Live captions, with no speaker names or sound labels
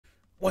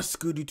What's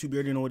good, YouTube? You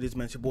already know what it is,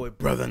 man. It's your boy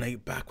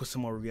BrothaNate back with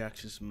some more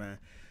reactions, man.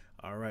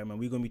 Alright, man.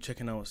 We're gonna be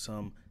checking out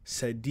some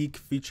Sadiq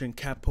featuring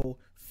Capo,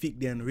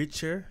 Fick and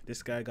Richter.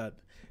 This guy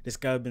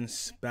been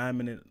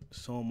spamming it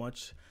so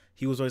much.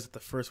 He was always the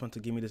first one to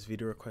give me this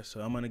video request,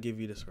 so I'm gonna give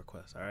you this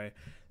request. Alright,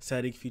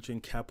 Sadiq featuring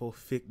Capo,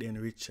 Fick and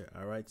Richter.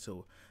 Alright,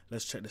 so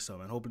let's check this out,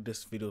 man. Hope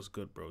this video is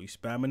good, bro. You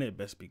spamming it,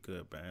 best be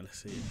good, man. Let's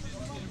see it.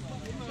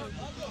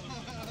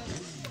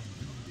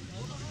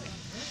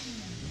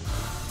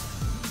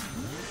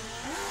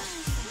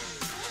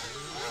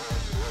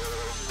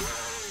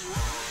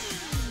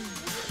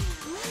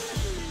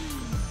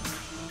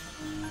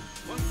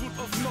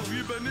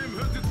 Wir übernehmen,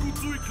 hört jetzt gut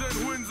zu, ihr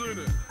kleinen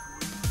Hurensöhne.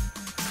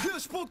 Hier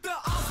spuckt der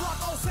Aswad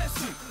aus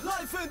Hessen,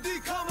 live in die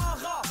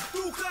Kamera.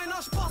 Du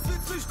kleiner Spaß,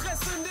 willst mich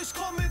stressen, ich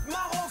komm mit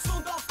Maroks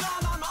und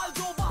Afghanern.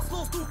 Also was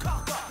los, du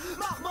Kater,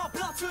 mach mal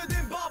Platz für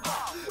den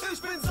Baba.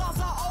 Ich bin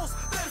Sasa aus,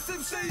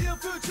 deshalb steh hier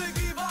für Che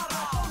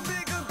Guevara. Von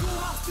wegen du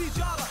machst die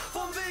Jara,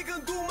 von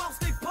wegen du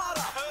machst die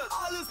Para.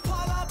 Alles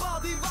Palaba,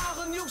 die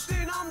wahren Jungs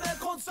stehen an der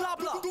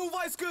Konstabler. Du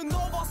weißt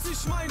genau, was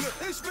ich meine,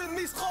 ich bin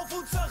mies drauf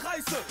und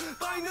zerreiße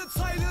deine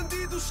Zeilen,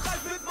 die du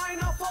schreibst mit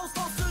meiner Faust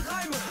aus der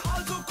Reime.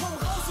 Also komm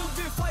raus und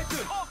wir fighten,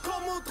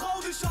 komm und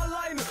trau dich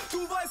alleine.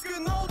 Du weißt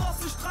genau,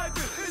 was ich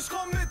treibe, ich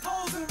komm mit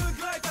 1000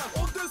 Begleitern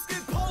und es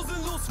geht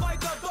pausenlos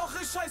weiter. Doch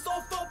ich scheiß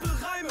auf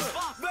Doppelreime,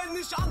 wenn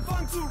ich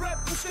anfang zu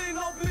rappen, stehen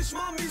auf mich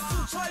Mamis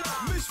zu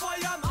scheitern. Mich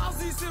feiern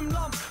Assis im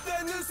Land,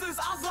 denn es ist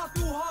Asad,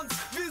 du Hans.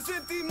 Wir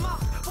sind die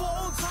Macht,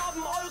 vor uns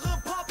haben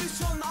eure Papis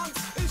schon Angst.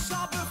 Ich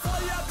habe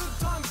Feuer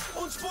getankt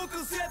und spuck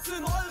es jetzt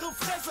in eure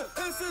Fresse.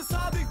 Es ist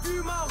Sadiq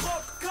du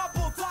Marok,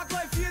 Capo, Tag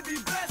live hier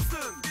die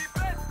Besten. Die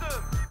Besten,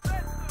 die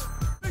Besten.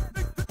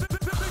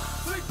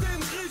 Fick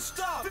den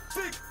Richter,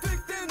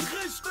 fick den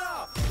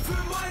Richter.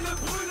 Für meine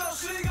Brüder,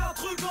 Schläger,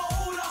 Drücker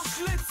oder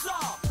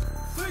Schlitzer.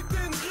 Fick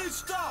den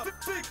Richter,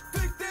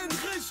 fick den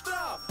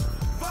Richter.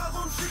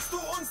 Warum schickst du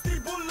uns die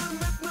Bullen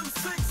mit nem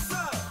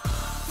Sixer?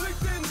 Fick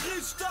den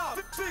Richter,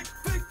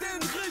 fick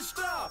den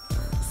Richter.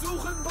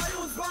 Suchen bei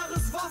uns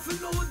wahres Waffen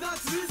oder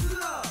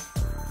Zwieseler.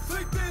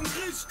 Fick den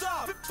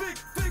Richter,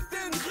 fick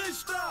den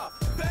Richter.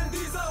 Denn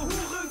dieser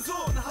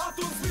Hurensohn hat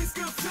uns mies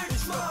gefickt.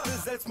 Ich mache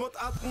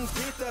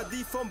Selbstmordattentäter,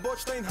 die vom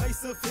Bordstein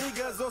heiße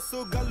Feger.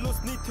 So Gallus,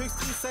 Niedhöchst,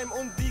 Griesheim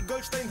und die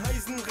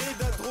Goldstein-Heisen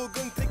Räder.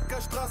 Drogen,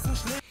 Ticker,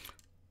 Straßenschläger.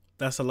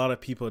 That's a lot of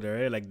people there,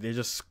 right? Like they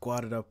just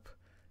squatted up.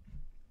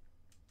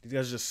 These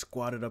guys just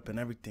squatted up and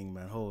everything,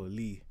 man.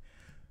 Holy.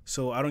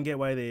 So I don't get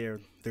why they're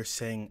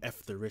saying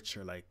F the rich,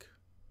 or like,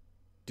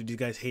 do you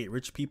guys hate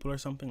rich people or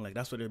something? Like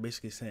that's what they're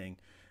basically saying.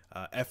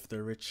 F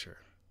the richer.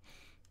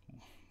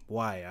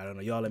 Why? I don't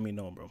know. Y'all let me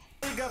know, bro.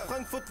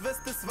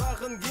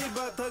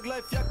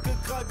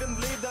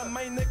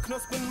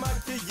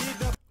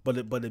 But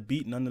the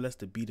beat, nonetheless,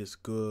 the beat is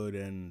good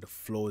and the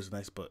flow is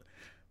nice. But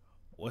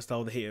what's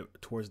all the hate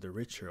towards the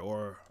richer?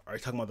 Or are you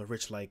talking about the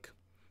rich like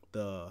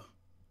the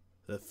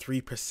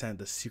 3%,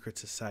 the secret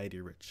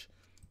society rich?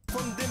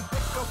 Von dem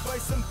Beck auf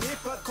weißem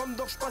Paper, komm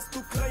doch Spaß,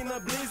 du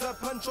kleiner Bläser.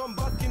 Punch on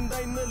Back in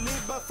deine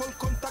Leber, voll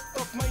Kontakt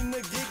auf meine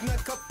Gegner.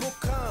 Capo,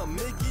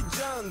 Megi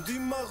Jan, du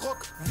Marok,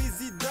 wie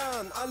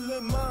Zidane.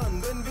 Alle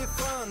Mann, wenn wir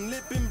fahren,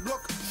 leb im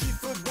Block,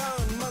 schiefe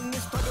Bahn. Mann,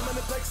 ich trage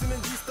meine Packs in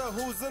den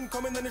G-Star-Hosen.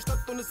 Komm in deine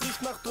Stadt und es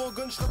riecht nach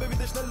Drogen. Schreibe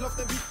wieder schnell auf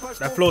den Beat.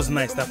 That flow's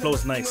nice, that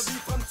flow's nice.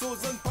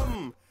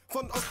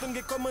 Von Osten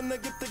gekommene,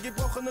 gibt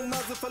gebrochene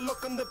Nase,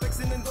 verlockende Packs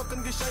in den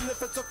Socken, Gescheine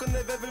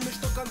verzockene. Wer will mich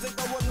stockern, sie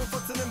dauern nur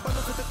 14 im Ball.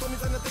 Und der Toni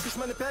seiner Dick, ich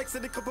meine Packs,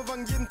 die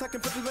Gruppewagen jeden Tag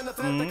im Viertel, wenn er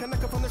fährt. Der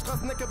Kanacker von der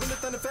Straßenecke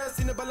bildet deine Fans.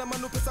 Sie ne Ballermann,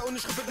 du Pisser und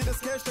ich schrippe dir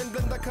das Cash. Dein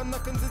Blender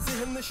Kanacken, sie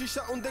sehen ne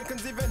Shisha und denken,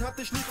 sie werden hart,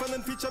 ich liefern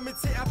ein Feature mit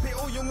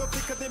CAPO. Junge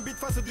Flicker, den Beat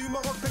fasse, du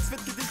Marok, Packs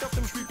wird gedient auf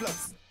dem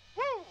Spielplatz.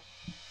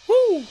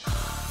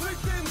 Fick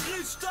den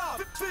Richter,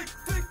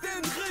 fick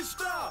den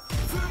Richter.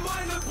 Für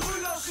meine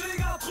Brüder,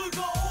 Schläger,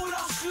 Drücker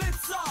oder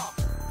Schlitzer.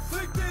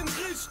 Fick den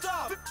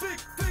Richter,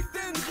 fick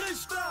den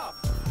Richter.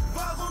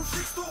 Warum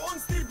schickst du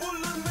uns die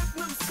Bullen mit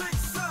nem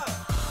Sixer?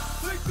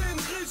 Fick den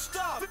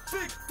Richter,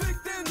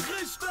 fick den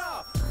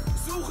Richter.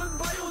 Suchen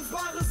bei uns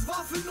wahres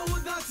Waffen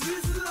oder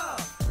Zwieseler.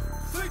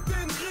 Fick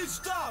den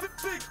Richter,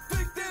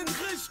 fick den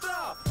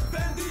Richter.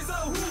 Denn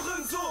dieser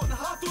Hurensohn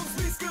hat uns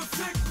mies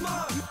gefickt,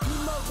 Mann.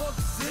 Du Marok,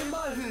 seh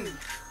mal hin,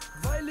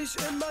 weil ich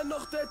immer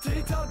noch der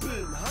Täter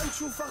bin.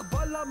 Handschuhfach,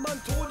 Ballermann,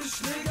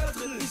 Todesschläger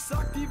drin. Ich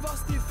sag dir,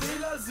 was die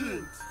Fehler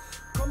sind.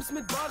 Kommst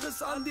mit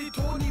Bares an die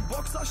Toni,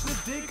 Boxerschnitt,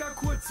 Deka,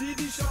 kurz, zieh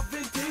dich auf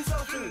den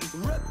Tesafilm.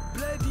 Rap,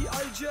 Blady,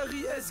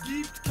 Algerie, es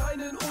gibt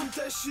keinen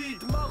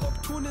Unterschied.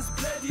 Marok, Tunis,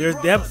 Blady,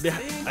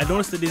 I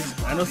noticed that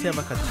I noticed they have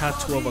like a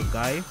tattoo of a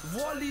guy.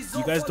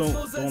 You guys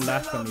don't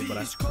laugh at me, but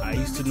I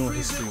used to know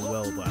history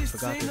well, but I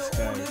forgot this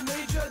guy.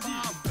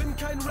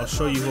 I'll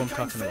show you who I'm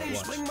talking about.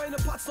 Watch.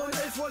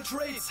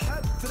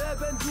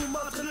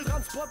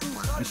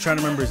 I'm trying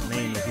to remember his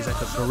name. Like, he's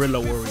like a guerrilla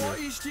warrior.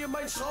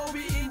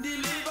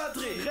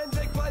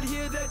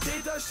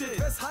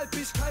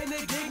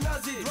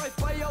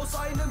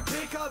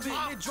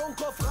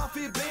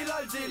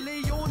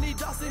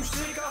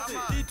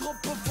 Die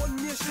Truppe von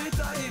mir steht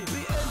dahin.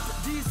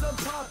 Beend diesen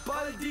Part,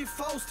 bald die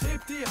Faust,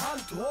 hebt die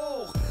Hand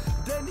hoch.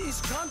 Denn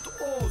ich kannt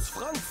Os,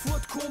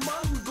 Frankfurt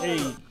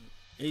Kommando.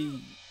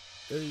 Ey.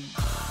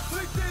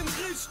 Fick den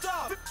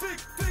Richter,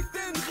 fick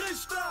den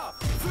Richter.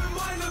 Für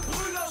meine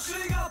Brüder,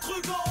 Schläger,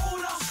 Drücker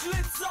oder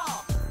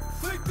Schlitzer.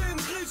 Fick den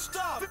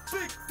Richter,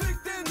 fick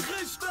den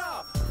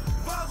Richter.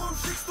 Warum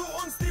schickst du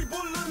uns die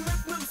Bullen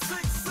mit nem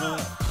Sixer?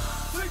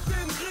 Fick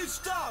den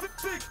Richter,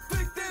 fick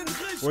den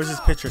Richter. Where's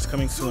his picture? It's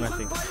coming soon, I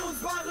think. Bei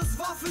uns wahres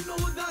Waffen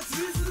oder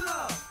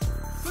Twizzler.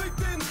 Fick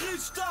den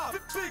Richter,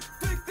 fick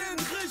den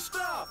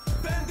Richter.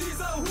 Denn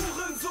dieser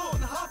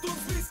Hurensohn hat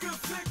uns mies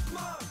gefickt,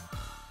 Mann.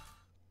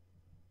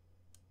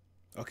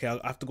 Okay, I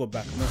have to go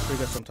back. I'm gonna show you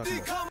guys what I'm talking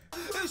about.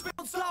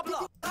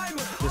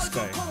 This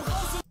guy.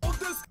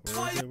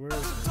 Where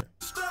is it?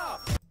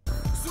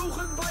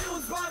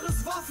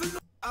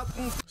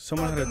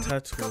 Someone had a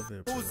tattoo over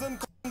there, bro. Where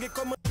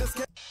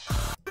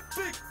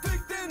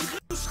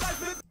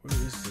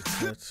is the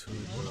tattoo,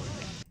 bro?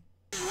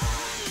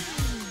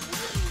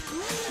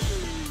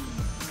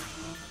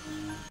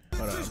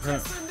 Hold on,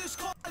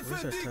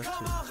 where's that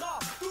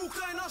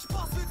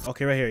tattoo?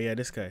 Okay, right here. Yeah,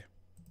 this guy.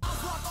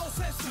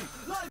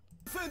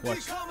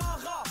 Watch.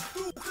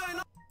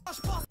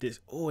 This.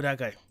 Oh, that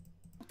guy.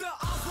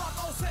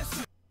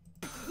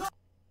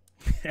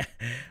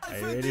 Are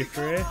you ready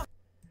for it?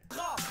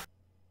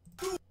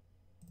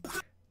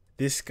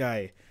 This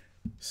guy.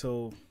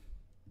 So,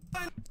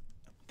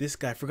 this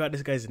guy. I forgot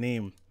this guy's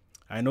name.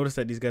 I noticed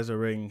that these guys are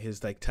wearing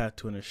his like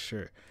tattoo on his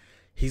shirt.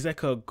 He's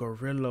like a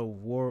guerrilla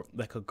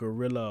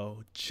guerrilla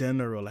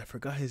general. I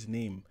forgot his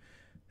name.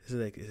 This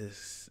is like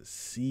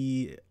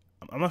C.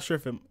 I'm not sure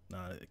if it.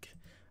 Nah, like,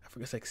 I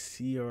forget. It's like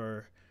C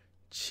or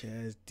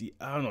Ches.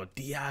 I don't know,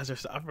 Diaz or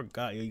something. I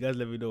forgot. You guys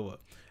let me know.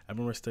 I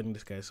remember studying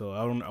this guy, so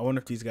I wonder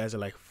if these guys are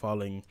like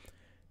following.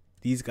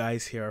 These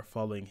guys here are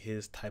following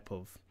his type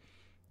of,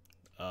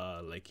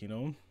 like, you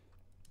know,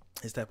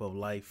 his type of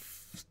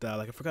lifestyle.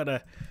 Like, I forgot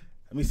that.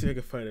 Let me see if I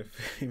can find a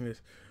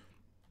famous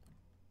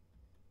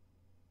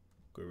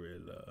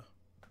guerrilla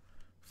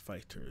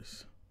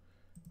fighters.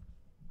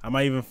 I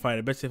might even find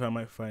it. Bet you if I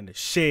might find it.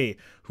 Shay.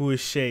 Who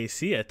is Shay?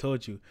 See, I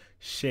told you.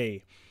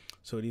 Shay.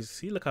 So these,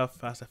 see, look how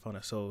fast I found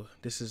it. So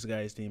this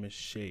guy's name is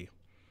Shay.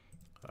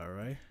 All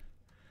right.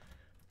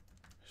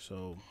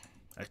 So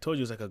I told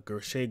you it's like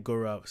a Shay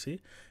Guevara.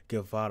 See,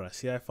 Guevara.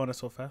 See, I found it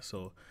so fast.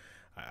 So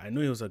I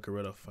knew he was a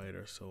guerrilla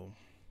fighter. So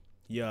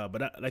yeah,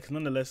 but like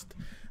nonetheless,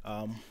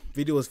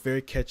 video was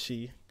very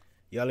catchy.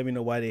 Y'all let me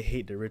know why they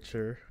hate the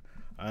Richter.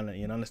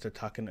 You know, unless they're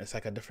talking, it's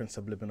like a different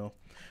subliminal.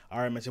 All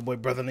right, man, it's your boy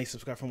BrothaNate.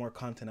 Subscribe for more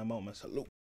content. I'm out, man. Salute.